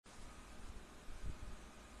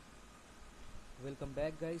Welcome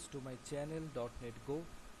back guys to my channel .NET Go.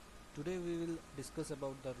 Today we will discuss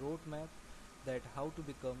about the roadmap that how to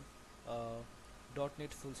become a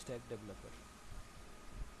 .NET full stack developer.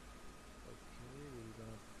 Okay, we're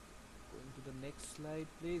gonna go into the next slide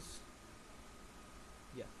please.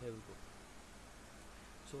 Yeah, here we go.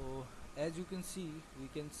 So as you can see, we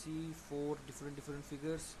can see four different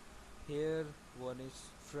figures here. One is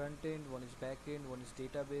front end, one is back end, one is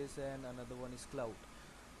database, and another one is cloud.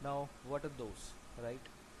 Now what are those, right?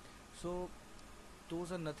 So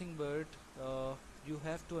those are nothing but you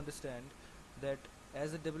have to understand that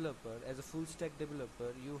as a developer, as a full stack developer,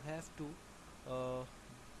 you have to uh,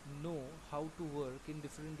 know how to work in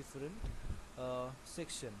different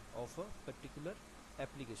section of a particular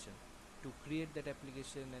application to create that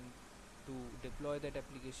application and to deploy that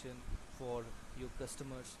application for your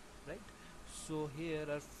customers, right? So here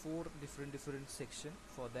are four different section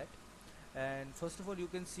for that. And first of all, you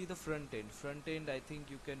can see the front end. I think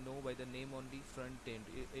you can know by the name only, front end.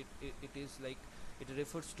 It is like, it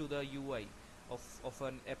refers to the UI of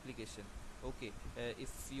an application. Okay, if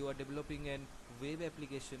you are developing an web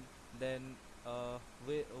application, then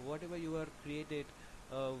whatever you are created,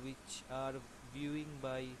 which are viewing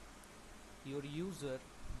by your user,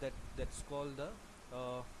 that's called the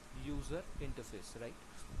user interface, right?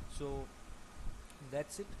 So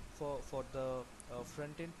that's it for the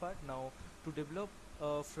front end part. Now to develop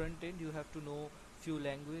front end, you have to know few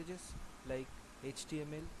languages like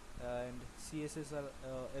HTML and CSS are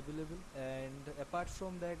available. And apart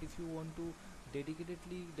from that, if you want to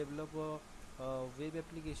dedicatedly develop a web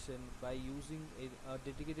application by using a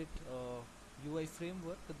dedicated UI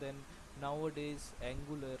framework, then nowadays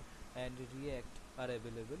Angular and React are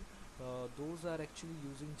available. Those are actually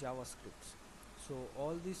using JavaScripts. So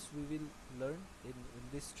all this we will learn in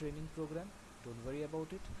this training program, don't worry about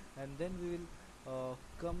it. And then we will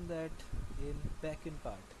come that in backend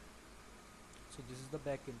part. So this is the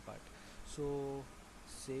backend part. So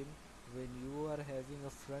same, when you are having a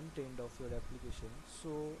front end of your application, so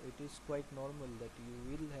it is quite normal that you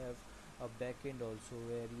will have a backend also,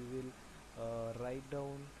 where you will write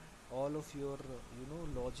down all of your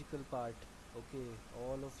logical part, okay,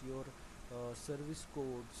 all of your service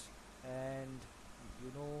codes, and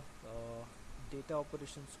data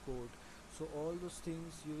operations code. So all those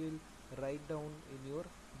things you will write down in your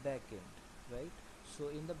backend, right? So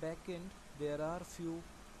in the backend there are few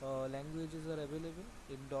languages are available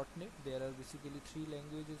in .NET. There are basically three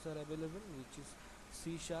languages are available, which is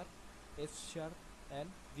C sharp, F sharp, and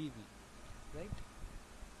VB, right?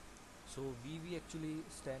 So VB actually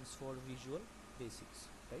stands for Visual Basics,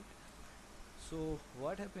 right? So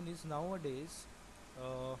what happened is, nowadays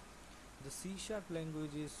the C sharp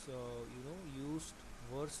language is used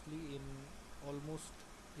vastly in almost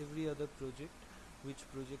every other project which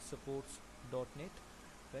project supports .NET,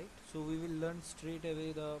 right? So we will learn straight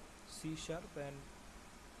away the C sharp. And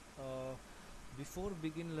uh, before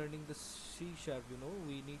begin learning the C sharp,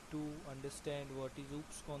 we need to understand what is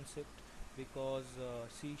OOPS concept, because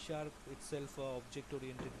C sharp itself a object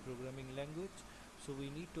oriented programming language. So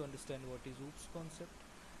we need to understand what is OOPS concept,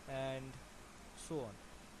 and so on,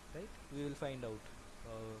 right? We will find out,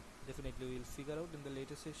 definitely we will figure out in the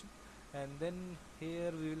later session. And then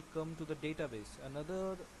here we will come to the database.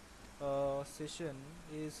 Another session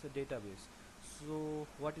is a database. So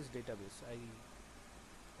what is database?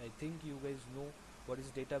 I think you guys know what is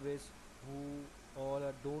database. Who all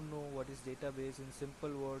don't know what is database, in simple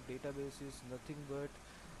word, database is nothing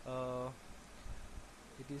but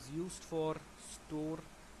it is used for store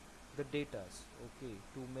the datas, okay,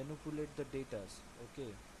 to manipulate the datas, okay.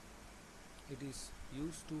 It is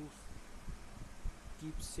used to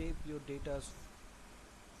keep safe your datas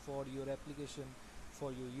for your application,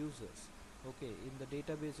 for your users, okay. In the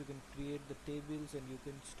database you can create the tables and you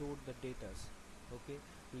can store the datas, okay.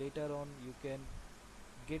 Later on you can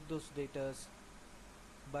get those datas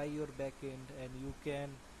by your backend, and you can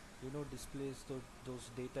displace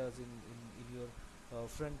those datas in your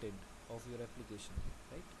front end of your application,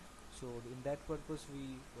 right? So in that purpose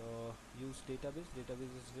we use database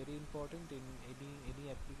is very important in any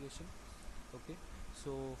application, okay.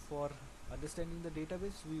 So for understanding the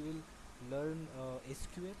database, we will learn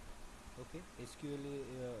SQL, okay. SQL,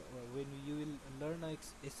 when you will learn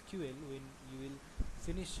SQL, when you will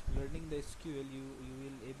finish learning the SQL, you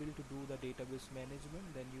will able to do the database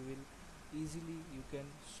management. Then you will easily, you can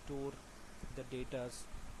store the datas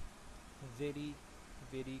very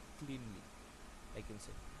cleanly, I can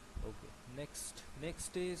say, okay.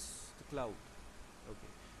 Next is the cloud,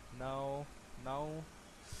 okay. Now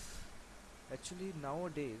actually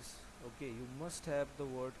nowadays, okay, you must have the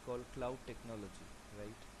word called cloud technology,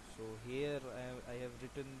 right? So here I have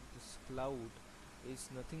written this cloud is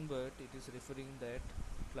nothing but it is referring that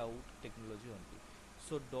cloud technology only.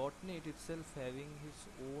 So .NET itself having his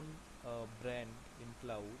own brand in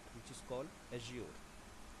cloud which is called Azure.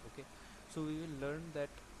 Okay, so we will learn that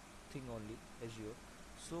thing only, Azure.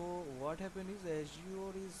 So what happened is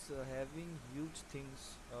Azure is having huge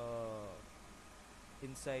things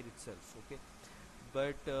inside itself. Okay,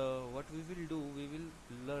 but what we will do, we will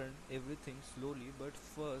learn everything slowly, but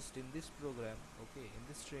first in this program, okay, in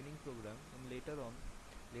this training program, and later on,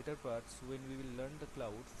 later parts when we will learn the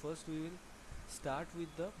cloud, first we will start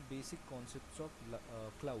with the basic concepts of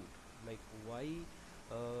cloud, like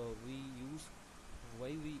we use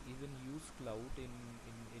why we even use cloud in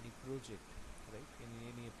any project, right, in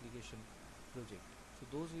any application project. So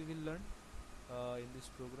those we will learn in this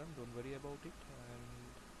program, don't worry about it. And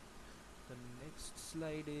the next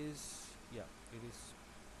slide is, yeah, it is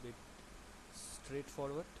bit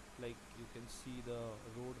straightforward, like you can see the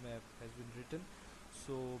roadmap has been written.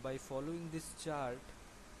 So by following this chart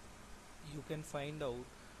you can find out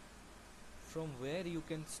from where you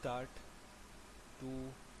can start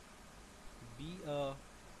to be a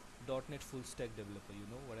 .NET full stack developer, you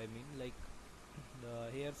know what I mean. Like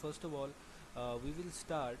here first of all we will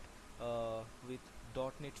start with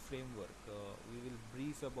 .NET framework. We will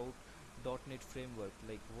brief about .NET framework,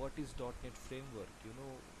 like what is .NET framework, you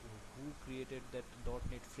know, who created that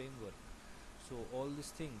 .NET framework. So all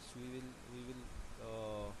these things we will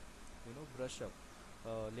brush up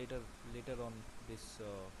later on this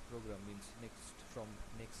program, means next, from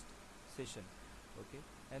next session. Okay,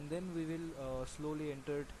 and then we will slowly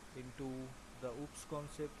enter into the OOPS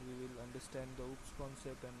concept. We will understand the OOPS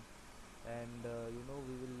concept, and we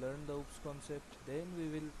will learn the OOPS concept. Then we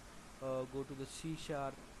will go to the C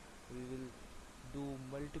sharp. We will do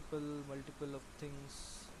multiple of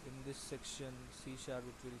things in this section C sharp.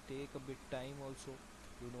 It will take a bit time also,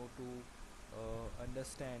 you know, to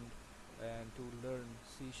understand and to learn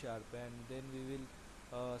C sharp. And then we will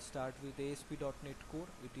start with ASP.NET Core.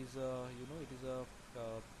 It is a, it is a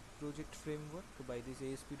project framework. By this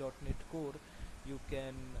ASP.NET Core you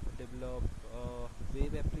can develop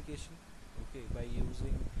web application, okay, by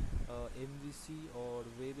using MVC or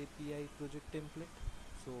web API project template.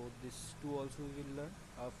 So this two also we will learn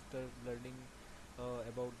after learning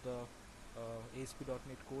about the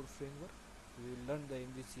ASP.NET Core framework. We will learn the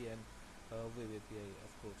MVC and web API,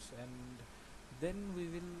 of course, and then we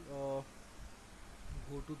will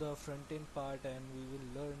go to the front end part and we will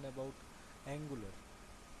learn about Angular.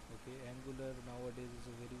 Okay, Angular nowadays is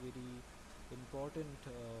a very important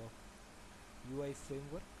UI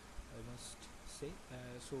framework, I must say.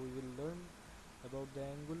 So we will learn about the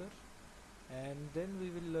Angular, and then we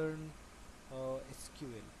will learn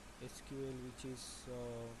SQL, which is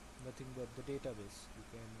nothing but the database.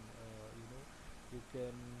 You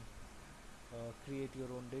can create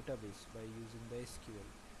your own database by using the SQL.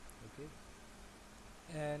 Okay,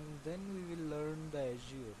 and then we will learn the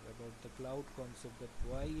Azure, about the cloud concept, that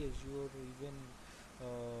why Azure even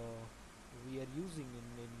we are using in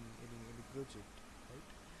any project, right?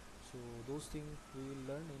 So those things we will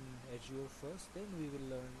learn in Azure first, then we will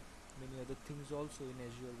learn many other things also in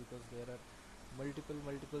Azure, because there are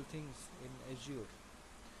multiple things in Azure.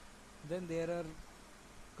 Then there are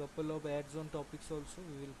couple of add-on topics also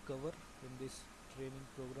we will cover in this training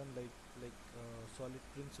program, like solid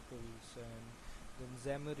principles. And then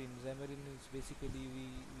Xamarin is basically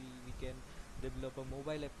we can develop a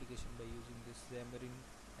mobile application by using this Xamarin.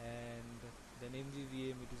 And then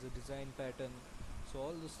MVVM, it is a design pattern. So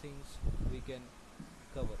all those things we can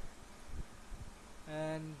cover.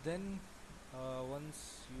 And then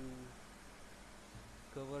once you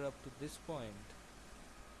cover up to this point,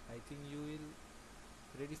 I think you will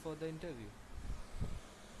ready for the interview.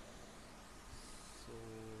 So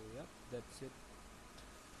yeah, that's it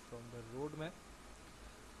from the roadmap.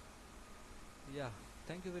 Yeah,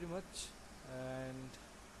 thank you very much, and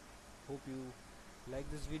hope you like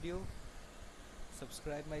this video.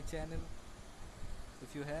 Subscribe my channel.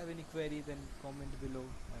 If you have any query, then comment below,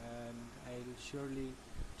 and I'll surely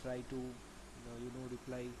try to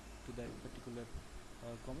reply to that particular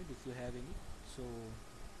comment if you have any. So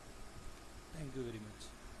thank you very much.